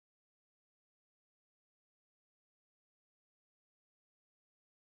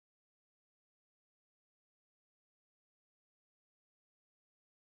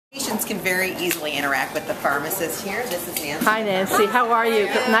Patients can very easily interact with the pharmacist here. This is Nancy. Hi Nancy, how are you?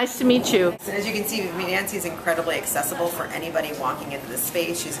 Nice to meet you. So as you can see, Nancy is incredibly accessible for anybody walking into the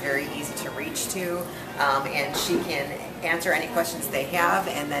space. She's very easy to reach to, and she can answer any questions they have,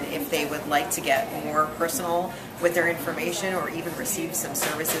 and then if they would like to get more personal with their information or even receive some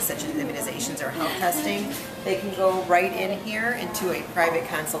services such as immunizations or health testing, they can go right in here into a private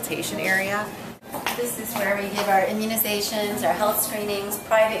consultation area. This is where we give our immunizations, our health screenings,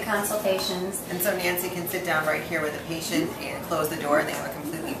 private consultations. And so Nancy can sit down right here with a patient and close the door, and they have a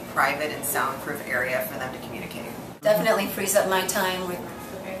completely private and soundproof area for them to communicate. Definitely frees up my time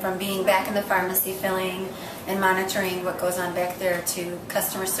from being back in the pharmacy filling and monitoring what goes on back there to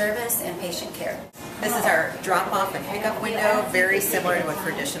customer service and patient care. This is our drop-off and pickup window, very similar to a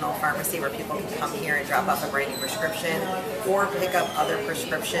traditional pharmacy where people can come here and drop off a brand new prescription or pick up other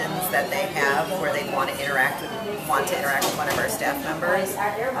prescriptions that they have where they want to interact with one of our staff members.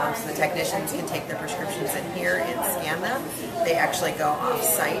 So the technicians can take their prescriptions in here and scan them. They actually go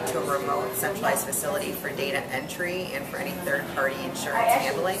off-site to a remote centralized facility for data entry and for any third-party insurance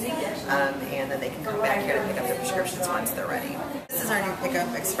handling, and then they can come back here to pick up the prescriptions once they're ready. This is our new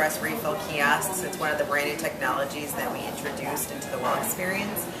Pickup Express Refill kiosks. It's one of the brand new technologies that we introduced into the Well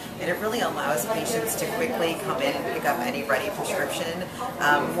experience, and it really allows patients to quickly come in and pick up any ready prescription.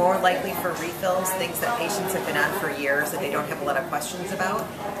 More likely for refills, things that patients have been on for years that they don't have a lot of questions about.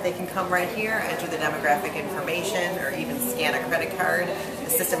 They can come right here, enter the demographic information, or even scan a credit card. The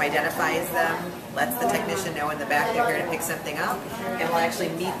system identifies them, lets the technician know in the back they're here to pick something up, and will actually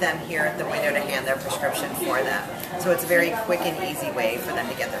meet them here at the window to hand their prescription for them. So it's a very quick and easy way for them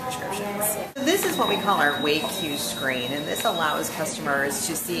to get their prescriptions. This is what we call our Wait Queue screen, and this allows customers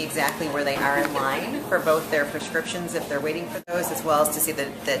to see exactly where they are in line for both their prescriptions if they're waiting for those, as well as to see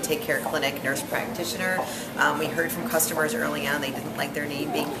the Take Care Clinic nurse practitioner. We heard from customers early on they didn't like their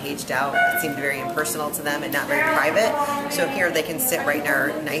name being paged out. It seemed very impersonal to them and not very private. So here they can sit right in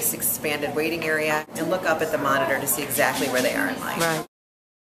our nice expanded waiting area and look up at the monitor to see exactly where they are in line. Right.